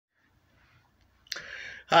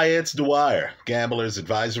Hi, it's Dwyer,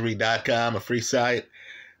 gamblersadvisory.com, a free site,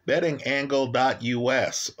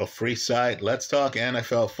 bettingangle.us, a free site. Let's talk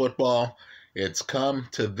NFL football. It's come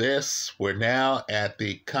to this. We're now at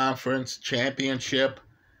the conference championship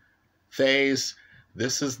phase.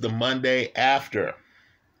 This is the Monday after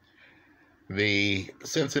the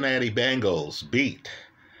Cincinnati Bengals beat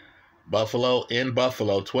Buffalo in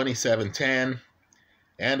Buffalo 27-10.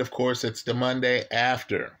 And of course, it's the Monday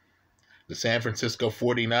after the San Francisco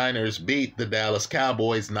 49ers beat the Dallas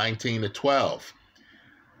Cowboys 19-12.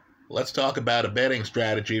 Let's talk about a betting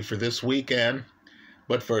strategy for this weekend.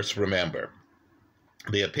 But first, remember,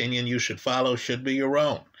 the opinion you should follow should be your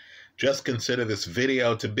own. Just consider this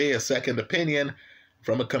video to be a second opinion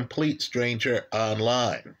from a complete stranger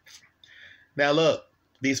online. Now look,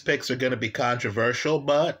 these picks are going to be controversial,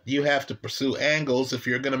 but you have to pursue angles if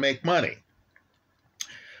you're going to make money.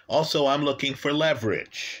 Also, I'm looking for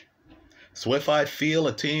leverage. So if I feel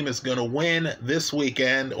a team is going to win this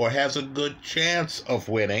weekend or has a good chance of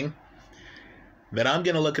winning, then I'm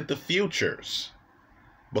going to look at the futures.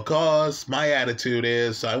 Because my attitude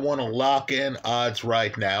is I want to lock in odds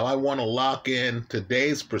right now. I want to lock in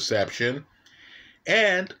today's perception.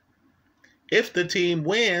 And if the team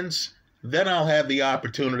wins, then I'll have the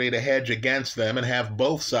opportunity to hedge against them and have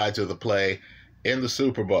both sides of the play in the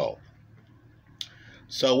Super Bowl.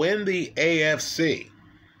 So in the AFC,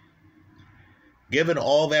 given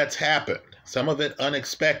all that's happened, some of it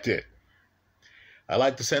unexpected, I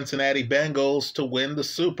like the Cincinnati Bengals to win the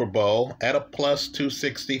Super Bowl at a plus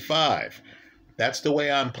 265. That's the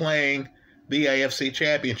way I'm playing the AFC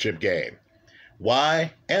Championship game.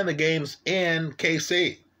 Why? And the game's in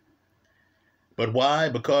KC. But why?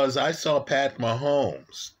 Because I saw Pat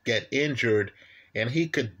Mahomes get injured and he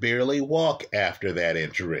could barely walk after that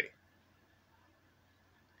injury.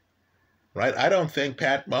 Right? I don't think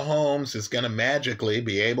Pat Mahomes is going to magically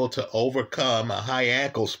be able to overcome a high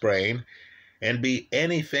ankle sprain and be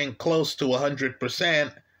anything close to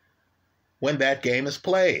 100% when that game is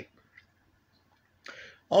played.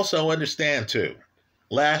 Also understand, too,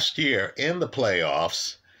 last year in the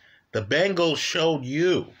playoffs, the Bengals showed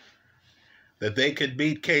you that they could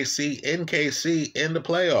beat KC in the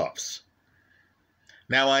playoffs.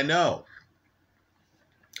 Now, I know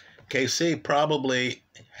KC probably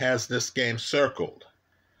has this game circled.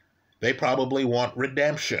 They probably want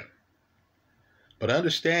redemption. But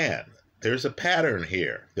understand, there's a pattern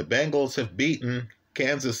here. The Bengals have beaten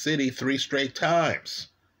Kansas City 3 straight times.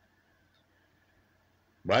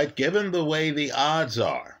 Right? Given the way the odds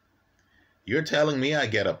are, you're telling me I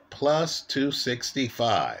get a plus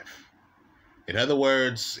 265. In other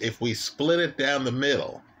words, if we split it down the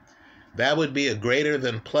middle, that would be a greater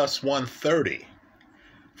than plus 130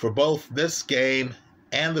 for both this game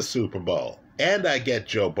and the Super Bowl. And I get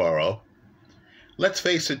Joe Burrow. Let's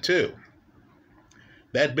face it, too.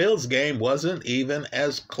 That Bills game wasn't even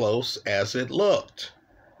as close as it looked.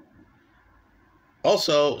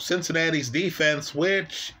 Also, Cincinnati's defense,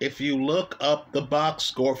 which, if you look up the box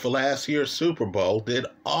score for last year's Super Bowl, did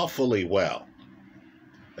awfully well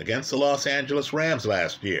against the Los Angeles Rams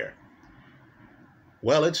last year.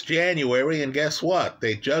 Well, it's January, and guess what?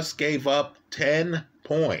 They just gave up 10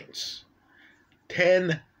 points.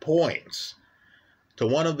 10 points to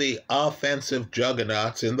one of the offensive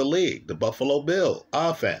juggernauts in the league, the Buffalo Bills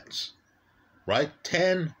offense. Right?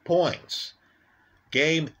 10 points.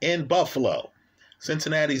 Game in Buffalo.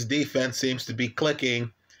 Cincinnati's defense seems to be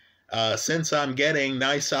clicking. Since I'm getting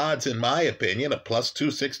nice odds, in my opinion, a plus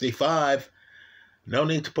 265, no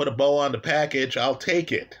need to put a bow on the package. I'll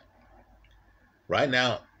take it. Right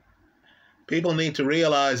now, people need to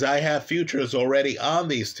realize I have futures already on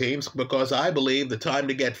these teams because I believe the time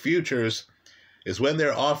to get futures is when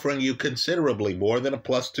they're offering you considerably more than a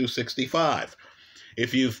plus 265.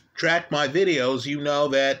 If you've tracked my videos, you know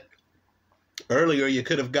that earlier you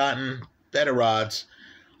could have gotten better odds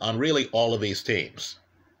on really all of these teams.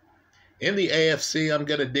 In the AFC, I'm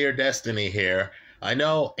going to dare destiny here. I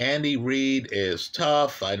know Andy Reid is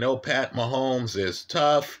tough. I know Pat Mahomes is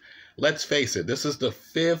tough. Let's face it, this is the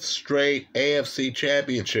 5th straight AFC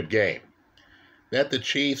Championship game that the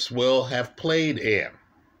Chiefs will have played in.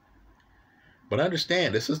 But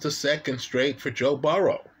understand, this is the 2nd straight for Joe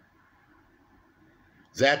Burrow.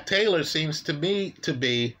 Zach Taylor seems to me to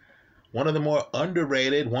be one of the more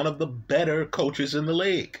underrated, one of the better coaches in the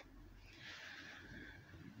league.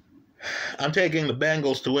 I'm taking the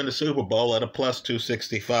Bengals to win the Super Bowl at a plus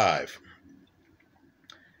 265.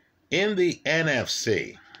 In the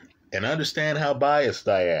NFC, and understand how biased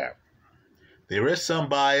I am, there is some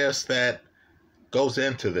bias that goes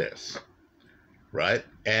into this, right?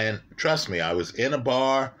 And trust me, I was in a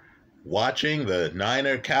bar watching the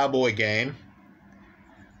Niner-Cowboy game,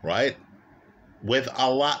 right, with a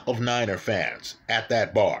lot of Niner fans at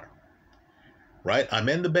that bar, right? I'm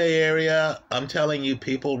in the Bay Area. I'm telling you,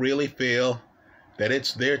 people really feel that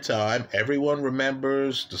it's their time. Everyone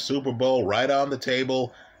remembers the Super Bowl right on the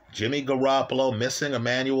table. Jimmy Garoppolo missing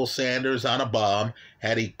Emmanuel Sanders on a bomb.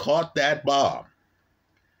 Had he caught that bomb,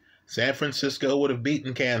 San Francisco would have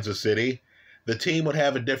beaten Kansas City. The team would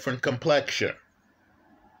have a different complexion.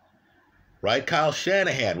 Right? Kyle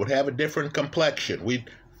Shanahan would have a different complexion. We'd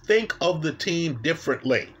think of the team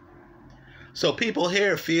differently. So people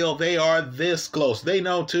here feel they are this close. They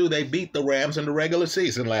know, too, they beat the Rams in the regular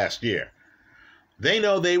season last year. They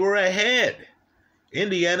know they were ahead in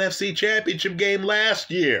the NFC Championship game last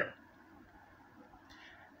year.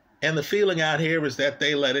 And the feeling out here is that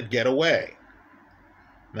they let it get away.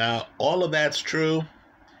 Now, all of that's true,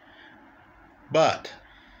 but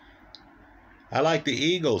I like the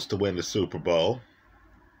Eagles to win the Super Bowl,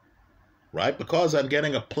 right? Because I'm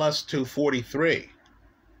getting a plus 243.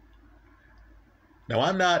 Now,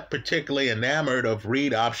 I'm not particularly enamored of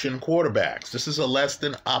read option quarterbacks. This is a less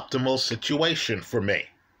than optimal situation for me.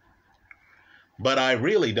 But I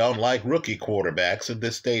really don't like rookie quarterbacks at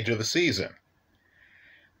this stage of the season.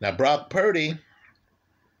 Now, Brock Purdy,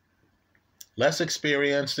 less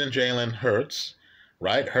experienced than Jalen Hurts,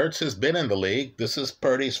 right? Hurts has been in the league. This is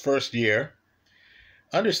Purdy's first year.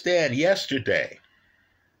 Understand, yesterday,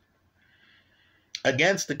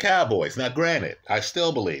 against the Cowboys, now granted, I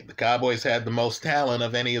still believe the Cowboys had the most talent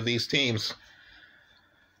of any of these teams,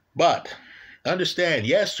 but understand,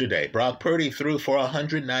 yesterday, Brock Purdy threw for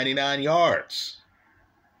 199 yards.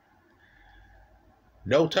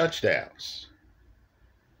 No touchdowns.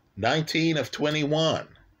 19 of 29.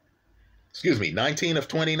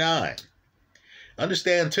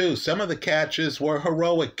 Understand, too, some of the catches were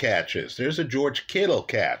heroic catches. There's a George Kittle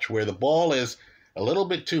catch where the ball is a little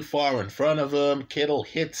bit too far in front of him. Kittle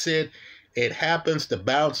hits it. It happens to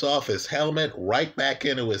bounce off his helmet right back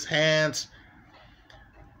into his hands.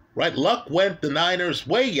 Right? Luck went the Niners'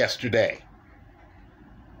 way yesterday.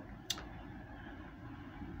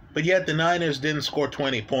 But yet the Niners didn't score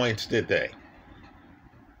 20 points, did they?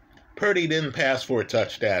 Purdy didn't pass for a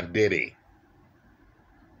touchdown, did he?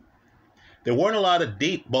 There weren't a lot of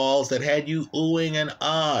deep balls that had you oohing and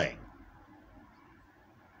eyeing.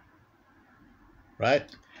 Right?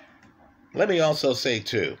 Let me also say,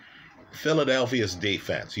 too, Philadelphia's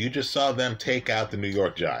defense. You just saw them take out the New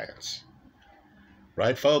York Giants.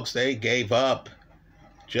 Right, folks? They gave up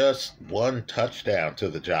just one touchdown to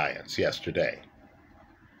the Giants yesterday.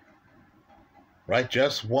 Right?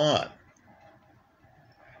 Just one.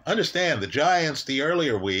 Understand, the Giants the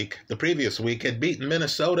previous week, had beaten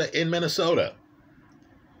Minnesota in Minnesota.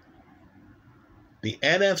 The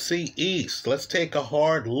NFC East, let's take a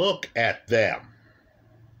hard look at them.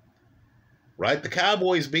 Right? The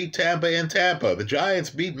Cowboys beat Tampa in Tampa. The Giants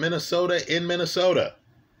beat Minnesota in Minnesota.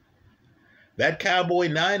 That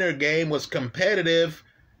Cowboy-Niner game was competitive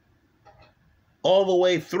all the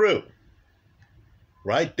way through.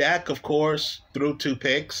 Right? Dak, of course, threw 2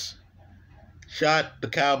 picks. Shot the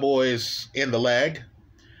Cowboys in the leg.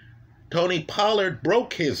 Tony Pollard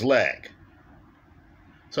broke his leg.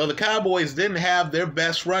 So the Cowboys didn't have their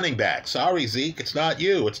best running back. Sorry, Zeke, it's not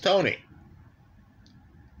you, it's Tony.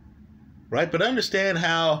 Right? But understand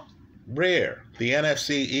how rare the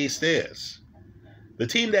NFC East is. The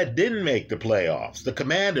team that didn't make the playoffs, the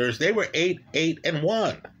Commanders, they were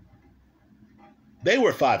 8-1. They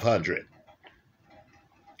were 500.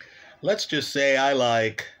 Let's just say I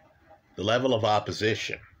like the level of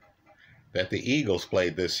opposition that the Eagles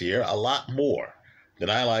played this year a lot more than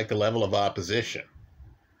I like the level of opposition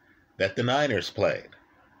that the Niners played.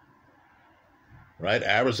 Right?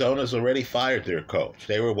 Arizona's already fired their coach.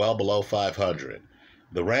 They were well below 500.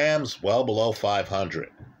 The Rams, well below 500.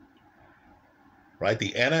 Right?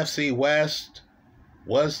 The NFC West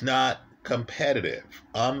was not competitive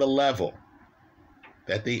on the level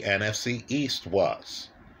that the NFC East was.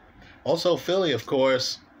 Also, Philly, of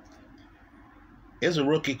course, is a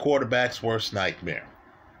rookie quarterback's worst nightmare.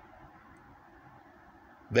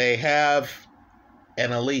 They have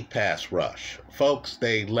an elite pass rush. Folks,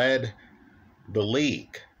 they led the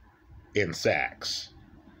league in sacks.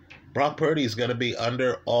 Brock Purdy is going to be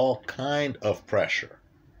under all kind of pressure.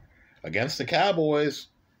 Against the Cowboys,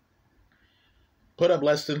 put up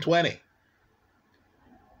less than 20.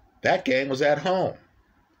 That game was at home.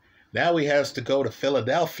 Now he has to go to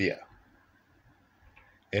Philadelphia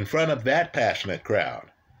in front of that passionate crowd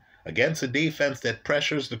against a defense that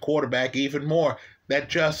pressures the quarterback even more, that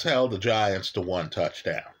just held the Giants to 1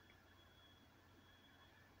 touchdown.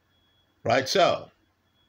 Right? So,